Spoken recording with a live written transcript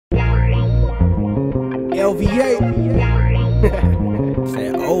LV8. It's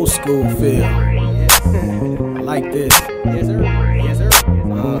that old school feel. I like this. Yes, sir. Yes, sir.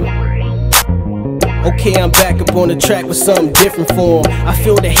 Okay, I'm back up on the track with something different for 'em. I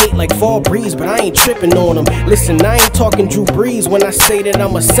feel the hate like fall breeze, but I ain't tripping on them. Listen, I ain't talking Drew Brees when I say that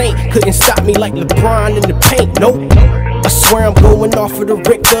I'm a saint. Couldn't stop me like LeBron in the paint, nope. I swear I'm going off of the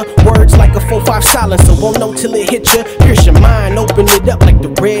Richter. Words like a 4-5 silencer, won't know till it hit ya. Pierce your mind, open it up like the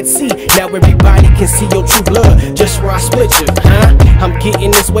Red Sea. Now everybody can see your true blood, just where I split you, huh? I'm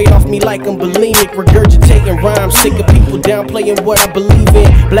getting this weight off me like I'm bulimic, regurgitating rhymes, sick of people downplaying what I believe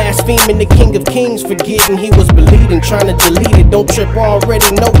in, blaspheming the King of Kings, forgetting he was bleeding, trying to delete it. Don't trip,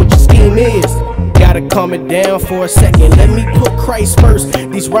 already know what your scheme is. Gotta calm it down for a second, let me put Christ first.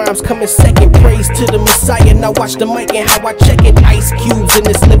 These rhymes come in second, praise to the Messiah. Now watch the mic and how I check it. Ice cubes in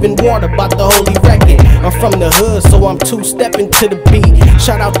this living water, bout the holy record. I'm from the hood, so I'm two-stepping to the beat.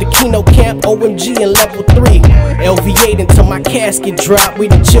 Shout out to Kino Camp, OMG and level 3. LV8 until my casket drop. We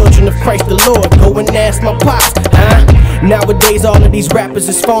the children of Christ the Lord, go and ask my pops, huh? Nowadays all of these rappers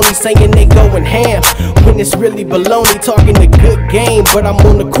is phony, saying they going ham, when it's really baloney, talking a good game. But I'm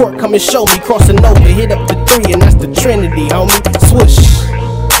on the court, come and show me, crossing over, hit up the 3, and that's the Trinity, homie, swoosh.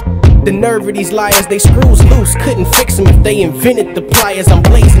 The nerve of these liars, they screws loose, couldn't fix them if they invented the pliers. I'm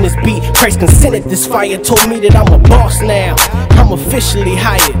blazing this beat, Christ consented this fire, told me that I'm a boss now, I'm officially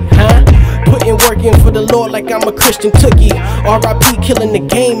hired, huh? Putting work in for the Lord like I'm a Christian tookie. R.I.P. killing the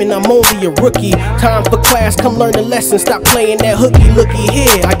game and I'm only a rookie. Time for class, come learn the lesson, stop playing that hooky looky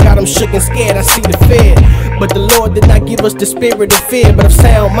here. I got them shook and scared, I see the fear. But the Lord did not give us the spirit of fear, but of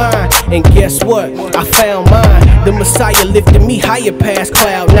sound mind. And guess what? I found mine. The Messiah lifted me higher past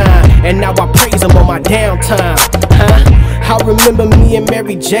cloud 9, and now I praise him on my downtime, huh? I remember me and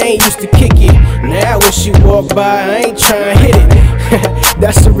Mary Jane used to kick it. Now when she walk by, I ain't trying to hit it.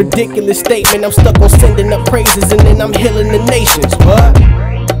 That's a ridiculous statement. I'm stuck on sending up praises and then I'm healing the nations.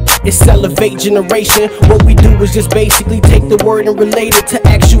 What? It's ELEV8 generation. What we do is just basically take the word and relate it to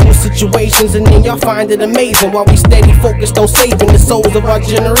actual situations, and then y'all find it amazing while we steady focused on saving the souls of our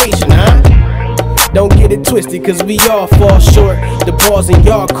generation, huh? Don't get it twisted, cause we all fall short. The ball's in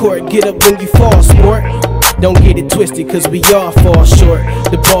y'all court, get up when you fall, sport. Don't get it twisted, cause we all fall short.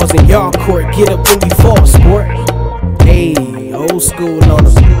 The ball's in y'all court, get up when you fall, sport. Hey, old school on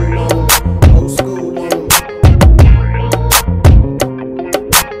them.